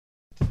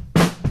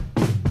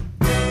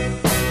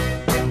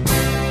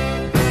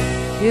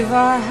If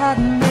I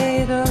hadn't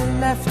made a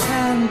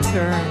left-hand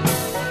turn,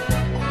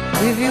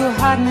 if you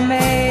hadn't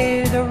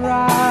made a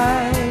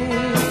right,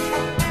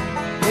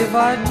 if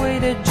I'd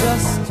waited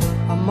just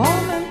a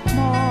moment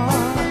more,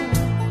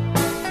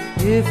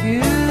 if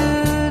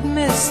you'd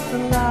missed the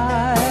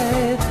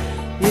light,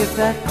 if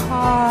that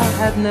car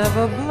had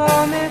never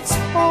blown its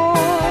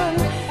horn,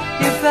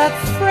 if that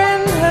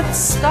friend had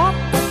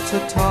stopped to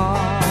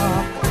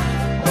talk,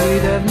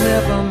 we'd have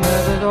never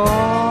met at all.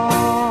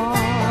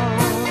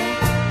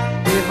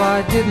 If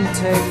I didn't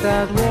take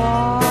that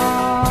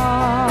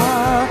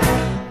walk,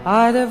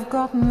 I'd have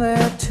gotten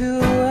there too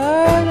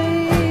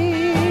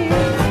early,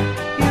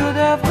 you'd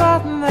have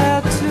gotten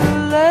there too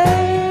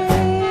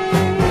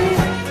late.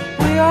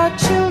 We are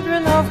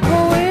children of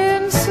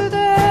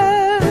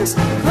coincidence,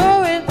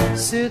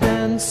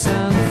 coincidence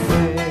and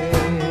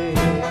fate.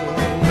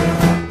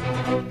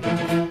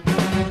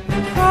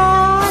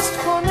 Crossed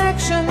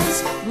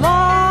connections,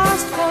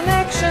 lost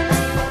connections,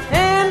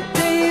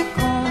 empty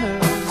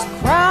corners,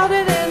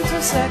 crowded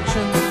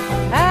intersections,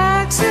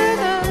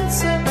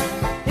 accidents and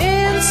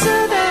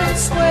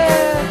incidents.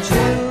 We're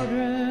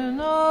children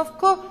of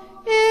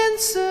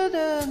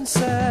coincidence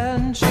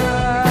and chance.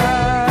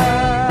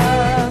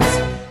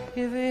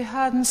 If he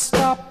hadn't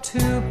stopped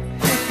to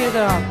pick it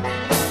up,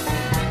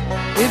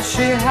 if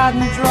she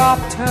hadn't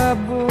dropped her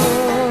book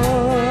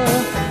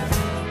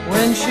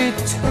when she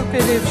took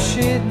it, if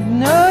she'd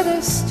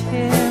noticed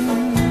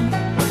him,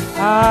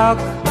 how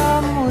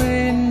come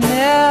we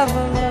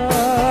never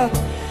looked?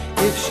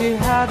 If she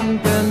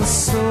hadn't been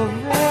so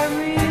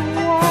very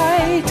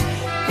white,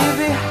 if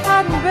he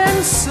hadn't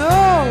been so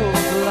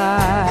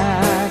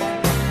black,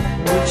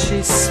 would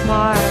she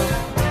smile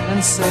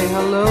and say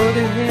hello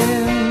to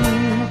him?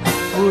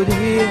 Would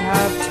he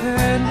have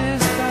turned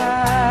his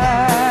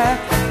back?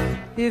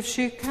 If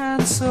she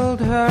cancelled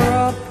her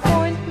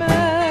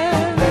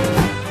appointment,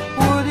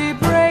 would he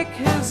break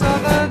his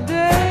other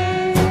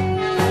day?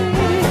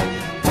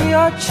 We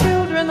are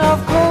children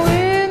of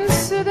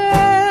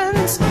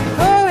coincidence,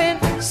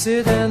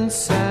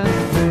 coincidence and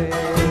fate.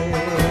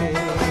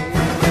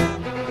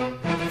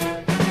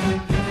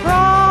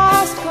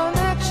 Crossed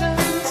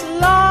connections,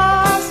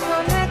 lost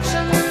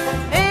connections,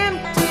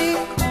 empty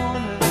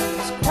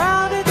corners,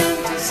 crowded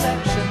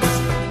intersections,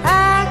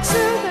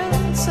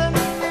 accidents and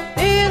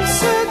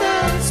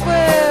incidents.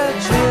 We're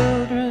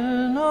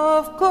children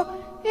of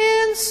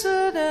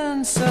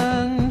coincidence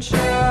and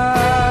chance.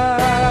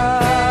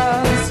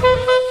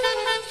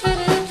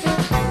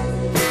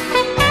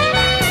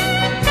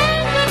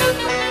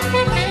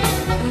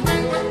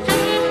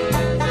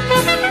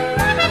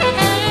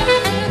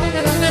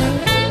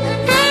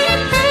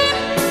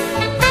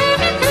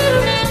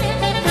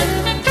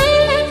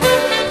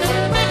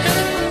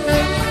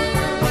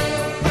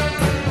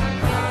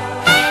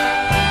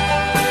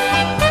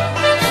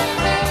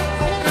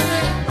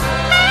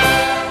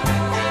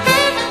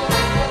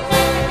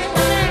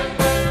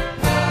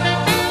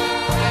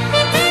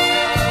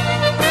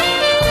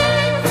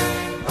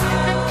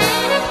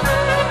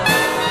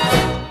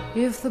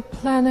 If the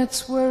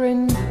planets were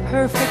in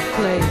perfect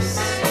place,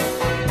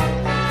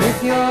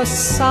 if your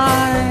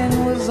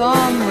sign was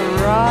on the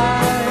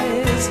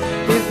rise,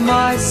 if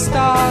my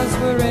stars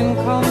were in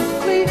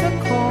complete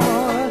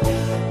accord,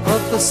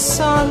 but the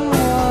sun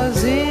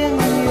was in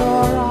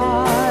your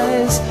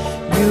eyes,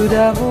 you'd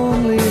have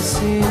only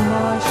seen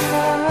my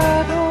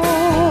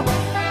shadow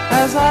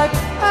as I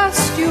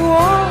passed you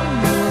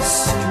on the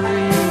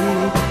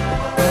street,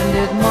 and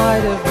it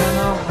might have been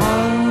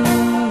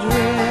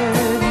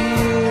 100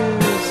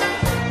 years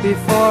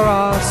before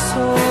our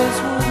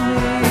souls would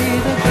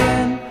meet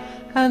again,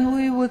 and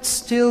we would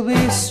still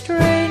be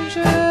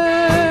strangers.